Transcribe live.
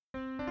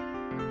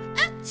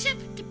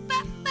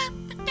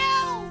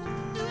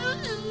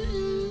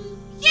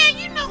Yeah,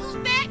 you know who's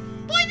back.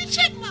 Boy the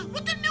Chipmunk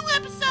with a new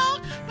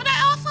episode. But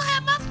I also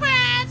have my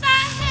friends.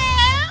 I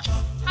have...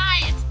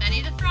 Hi, it's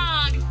Betty the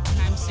Frog.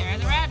 I'm Sarah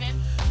the Rabbit.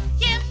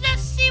 Yeah,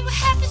 let's see what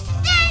happens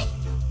today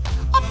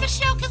on the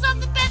show, because I'm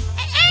the best.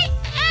 Hey,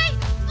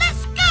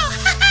 let's go.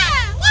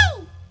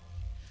 Woo!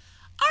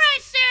 All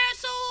right, Sarah,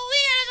 so we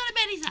gotta go to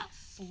Betty's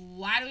house.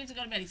 Why do we have to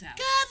go to Betty's house?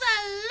 Because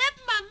I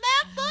left my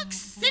math books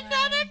sitting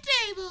on her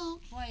table.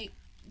 Boy,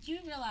 you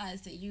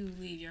realize that you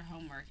leave your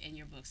homework and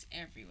your books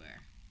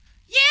everywhere.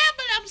 Yeah,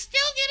 but I'm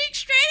still getting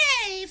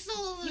straight A's.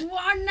 So You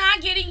are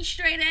not getting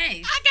straight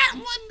A's. I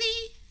got 1B.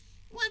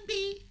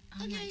 1B. Oh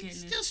my Okay, goodness.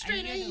 still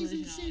straight Are you A's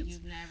in the delusional? sense.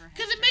 You've never had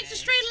Because it straight makes a A's.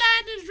 straight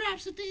line and it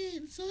drops at the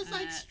end. So it's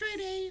like straight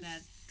A's.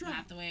 That's drop.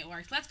 not the way it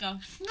works. Let's go. All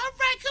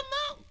right, come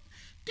on.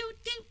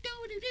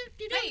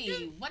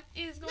 Hey, what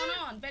is going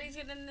on? Betty's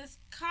getting in this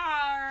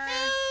car.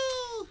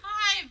 Oh.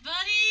 Hi,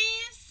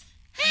 buddies.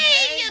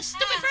 Hey, you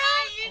stupid How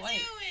frog. you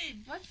Wait.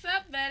 doing? What's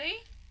up, Betty?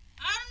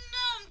 I don't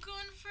know. I'm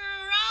going for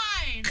a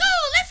ride.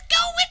 Cool, let's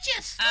go with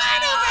you.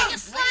 Slide over, you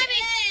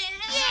sliding.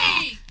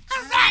 Hey.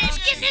 All right, let's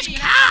get in this Yeah.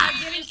 car.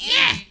 Getting in.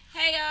 Yeah.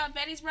 Hey,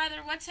 Betty's brother,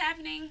 what's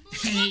happening?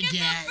 Hey,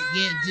 Dad.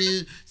 Yeah,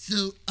 dude.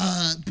 So,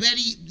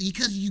 Betty,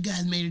 because you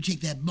guys made her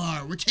take that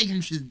bar, we're taking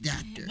her to the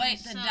doctor. Wait,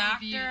 the So doctor?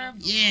 beautiful.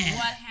 Yeah.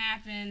 What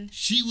happened?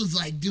 She was,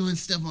 like, doing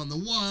stuff on the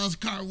walls,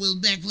 cartwheel,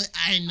 backflip.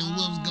 I didn't know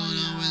what was going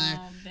on with her.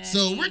 Betty.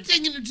 So, we're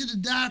taking her to the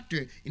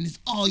doctor, and it's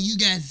all you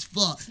guys'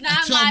 fault. It's not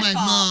I told my my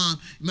fault. mom.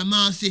 My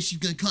mom said she's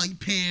going to call your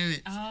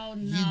parents. Oh,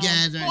 no. You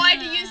guys are... Boy,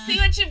 do you see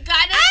what you've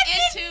gotten us I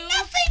did into?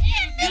 nothing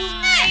in this You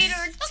mess. made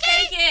her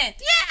Okay? take it.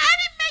 Yeah, I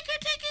didn't make her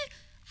take it.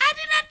 I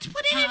did not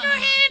put it in her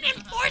hand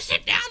and force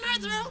it down her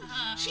throat.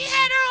 She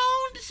had her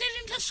own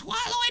decision to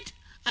swallow it.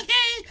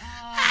 Okay?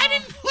 I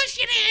didn't push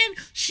it in.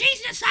 She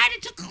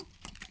decided to...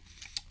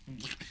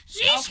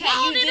 She Okay, you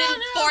swallowed it on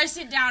didn't her. force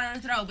it down her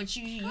throat, but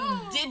you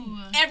did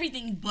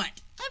everything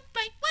but.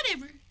 Right,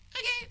 whatever.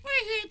 Okay,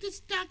 we're here at this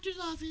doctor's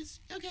office.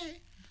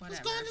 Okay. Let's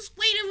go in Whatever. this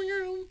waiting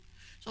room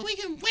so we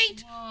can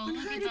wait Whoa, on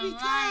look her at to the be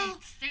called.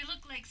 lights. They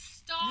look like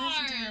stars.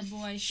 Listen to her,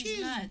 boy.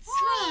 She's nuts.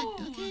 drugged,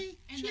 Whoa. okay?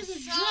 And She's the a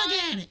sun. drug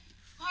addict.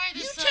 Why are the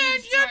You sun turned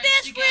and your stars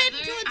best friend together?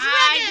 into a drug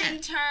I addict.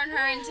 didn't turn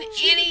her into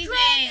She's a anything. drug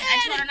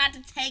I told her addict. not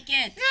to take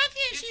it.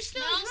 Okay, It she's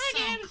still a smells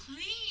drug so addict.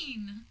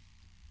 clean.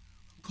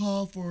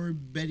 Call for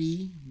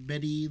Betty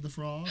the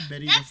Frog.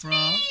 Betty That's the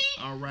Frog. me.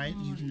 All right,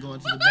 you can go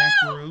into the Woohoo! back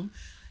room.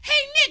 Hey,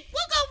 Nick,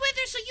 we'll go with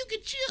her so you can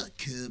chill.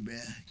 Cool,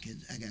 bruh,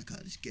 because I got to call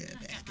this girl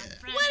I back got my up.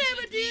 friends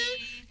Whatever, with dude.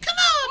 me. Come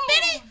on, Ooh.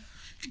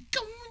 Betty.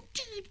 Going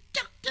to the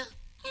doctor.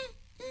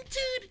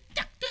 To the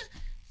doctor.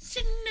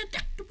 Sitting in the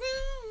doctor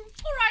room.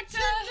 All right,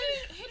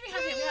 who do we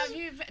have here? We have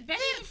you,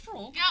 Betty the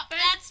Frog. Yep,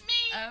 that's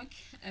me.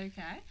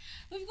 Okay.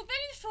 We've got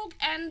Betty the Frog,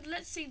 and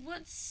let's see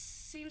what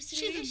seems to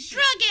be the She's a issue.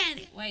 drug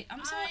addict. Wait,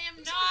 I'm sorry. I am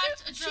I'm not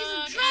sorry, a She's a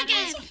drug drug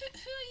addict. addict.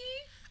 who are you?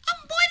 I'm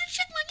Boy the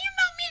Chipmunk. You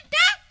know me,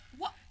 Doc.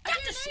 What? I Dr.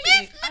 don't know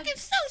Smith, you. looking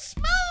so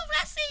smooth.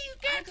 I see you,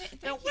 girl.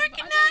 Thank You're you,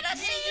 working but I out. I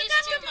don't- see Hey, you it's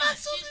got too the much.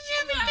 muscles It's and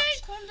too much. everything.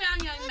 Calm down,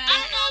 young man. I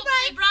don't know, but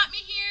Alright. they brought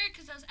me here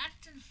because I was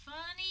acting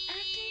funny.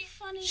 Acting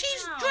funny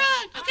She's how?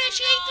 drugged. Okay,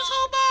 she ate this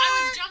whole I bar.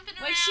 was jumping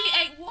around. Wait, she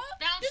ate what?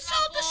 Bouncing This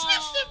off old the Sniff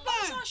walls. Sniff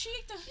Bar. So she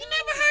ate the You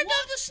never heard what?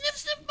 of the Sniff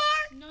Sniff Bar?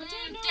 No, I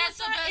don't know That's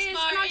the what that best is,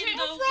 bar and I in don't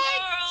the know-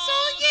 Right. So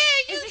yeah,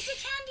 you. Is this a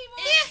candy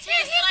bar? Yeah, It tastes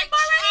here's like the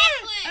bar right here.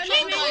 chocolate. Oh, She let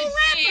ain't me- no my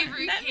rapper.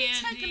 favorite Let me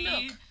candy. take a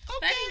look.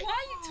 Okay. Betty, why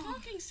are you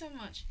talking so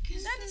much?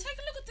 Daddy, take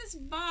a look at this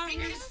bar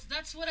here. Because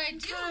that's what I do.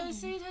 Okay,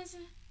 see, there's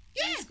a...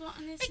 Yeah. It's got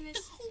and this and Ate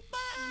this. the whole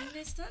bar. And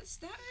this, that's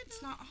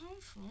not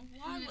harmful.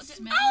 Why And it would it?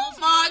 smells Oh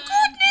my good.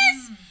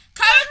 goodness!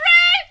 Code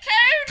red!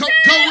 Code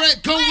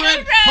red! Code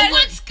red.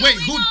 What's Wait, going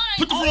who? on?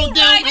 Put the All frog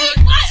down. right, All what?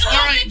 right, all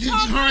right, All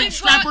all right. right,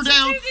 Strap her got to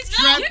down. do this.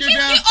 Strap You her can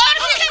down. get out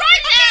of here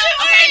right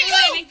now. Okay,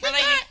 we're leaving. We're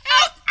leaving.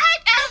 Out.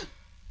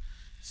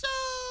 So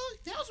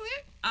that was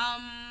weird.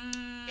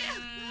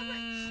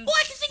 Yeah. Oh,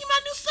 I can sing my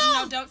new song.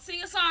 No, don't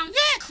sing a song.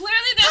 Yeah.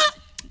 Clearly, there's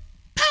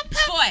Pump,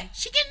 pump. boy.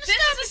 She getting the This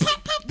stuff. is a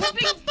Pump, pump, we're pump,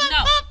 being- pump, pump, no.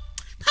 pump,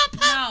 pump,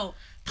 pump, No.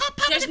 pump,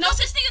 pump. There's no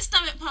such thing as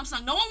stomach pump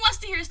song. No one wants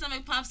to hear a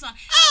stomach pump song.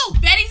 Oh,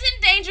 Betty's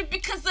in danger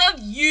because of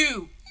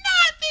you.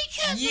 not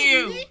because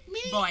You, of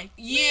me. boy.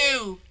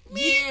 You.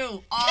 Me.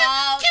 You.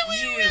 All Can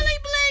we you. really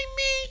blame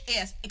me?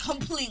 Yes,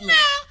 completely. No,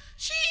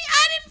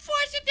 I didn't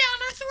force it down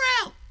her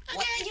throat.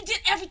 What? Okay. You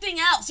did everything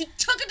else. You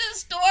took her to the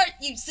store.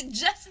 You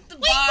suggested the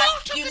We bar.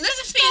 both took You her to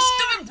listened the to your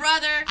store. stupid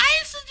brother. I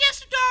didn't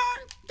suggest it,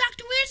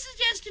 Dr. Weir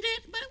suggested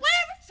it, but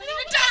whatever. So you're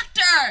a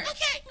doctor.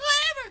 Okay,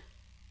 whatever.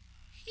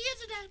 He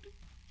is a doctor.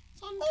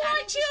 So I'm All tired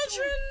right, of the story.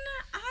 children.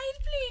 I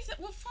believe that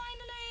we're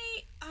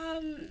finally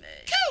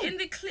Cool. in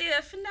the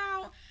clear for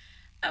now.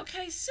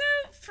 Okay, so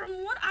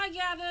from what I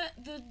gather,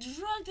 the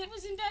drug that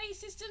was in Betty's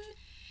system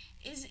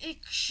is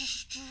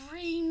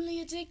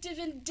extremely addictive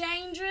and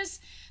dangerous,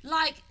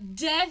 like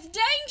death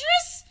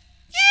dangerous.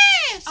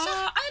 Yes.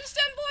 I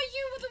understand, boy,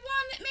 you were the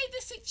one that made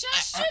the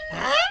suggestion.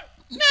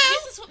 No.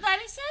 This is what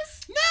Betty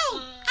says. No.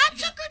 I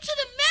took her to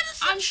the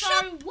medicine I'm shop.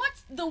 sorry,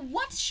 what's the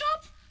what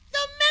shop?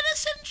 The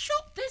medicine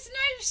shop. There's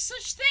no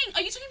such thing.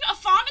 Are you talking about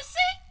a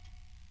pharmacy?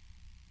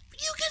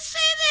 You can say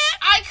that.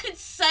 I could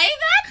say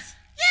that?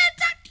 Yeah,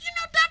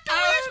 Dr.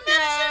 Weir's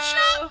medicine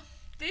shop.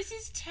 This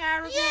is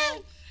terrible. Yeah.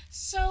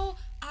 So,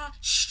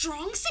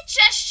 strong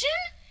suggestion.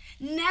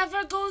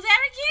 Never go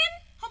there again.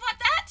 How about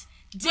that?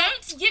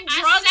 Don't give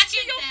drugs to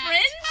second your that.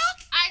 friends.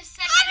 I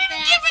second I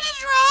didn't give it a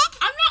drug.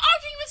 I'm not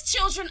arguing with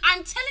children.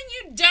 I'm telling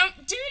you, don't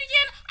do it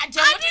again. I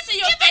don't want to didn't see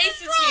your give it a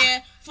faces drug. here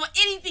for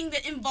anything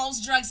that involves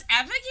drugs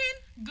ever again.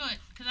 Good,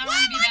 because I Why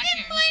want to am be I back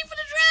getting here. blamed for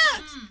the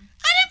drugs?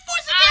 I didn't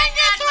force it I down your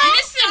had throat. my-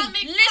 Listen,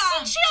 Stomach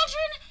pump.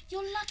 children.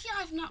 You're lucky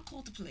I've not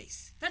called the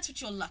police. That's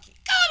what you're lucky.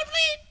 Call the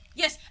police.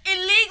 Yes,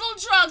 illegal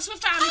drugs were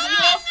found in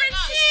your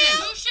friend's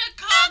system. You should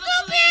call I'll the go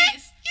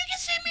back. police. You can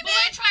send me Boy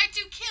back. tried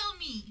to kill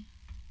me.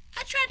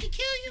 I tried to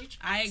kill you.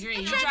 I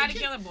agree. You tried tried to to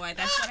kill- kill a boy.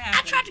 That's what I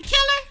happened. tried to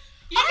kill her.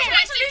 You Okay,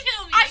 tried to actually,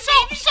 kill me.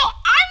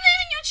 I'm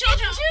leaving your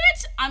children to it.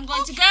 I'm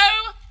going to go.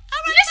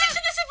 right, Listen fine.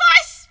 to this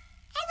advice.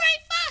 All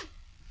right, fine.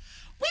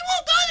 We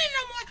won't go there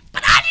no more.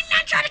 But I did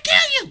not try to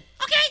kill you.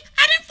 Okay?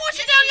 I didn't force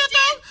it down your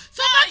throat.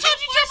 So if I told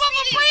you to jump off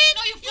a bridge,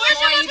 No, you you forced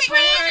jump me off to a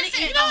bridge.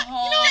 eat You know, the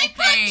whole they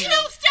put thing.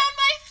 juice down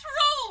my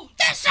throat.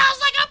 That sounds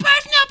like a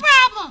personal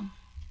problem.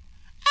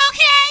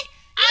 Okay?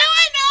 You know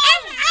what?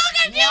 I'm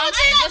gonna deal with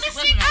this.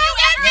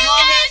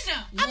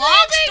 Listen,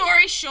 long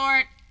story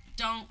short,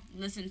 don't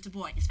listen to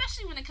Boy,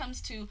 especially when it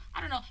comes to,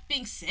 I don't know,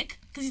 being sick,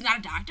 because he's not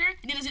a doctor,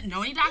 and he doesn't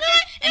know any doctors,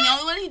 and the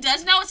only one he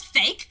does know is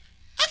fake.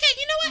 Okay,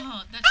 you know what?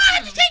 Oh, that's I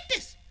have to true. take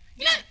this.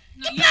 You know,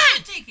 No, you goodbye.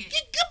 should take it.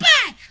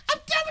 Goodbye. I'm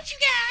done with you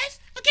guys.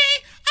 Okay?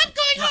 I'm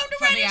going What, home to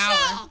for write the a hour?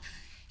 song.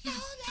 I'm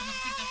gonna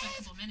take that for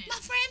a couple minutes.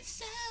 My friends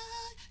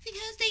suck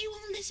because they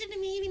won't listen to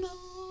me anymore.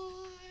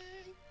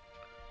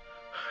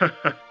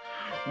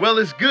 Well,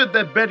 it's good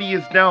that Betty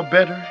is now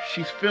better.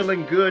 She's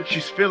feeling good.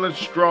 She's feeling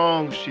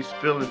strong. She's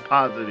feeling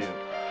positive.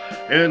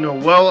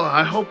 And, well,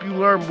 I hope you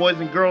learn, boys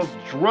and girls,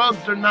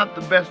 drugs are not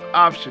the best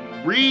option.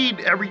 Read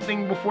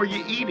everything before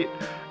you eat it.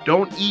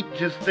 Don't eat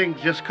just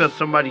things just because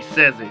somebody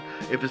says it.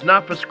 If it's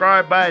not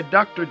prescribed by a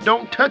doctor,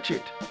 don't touch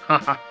it.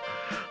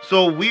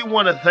 So we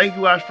want to thank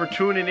you guys for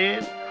tuning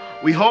in.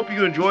 We hope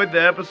you enjoyed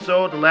the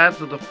episode, the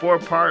last of the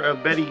 4-part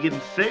of Betty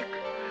getting sick.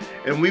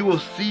 And we will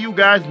see you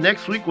guys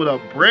next week with a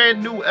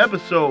brand new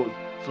episode.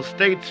 So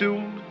stay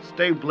tuned,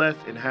 stay blessed,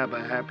 and have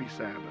a happy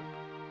Sabbath.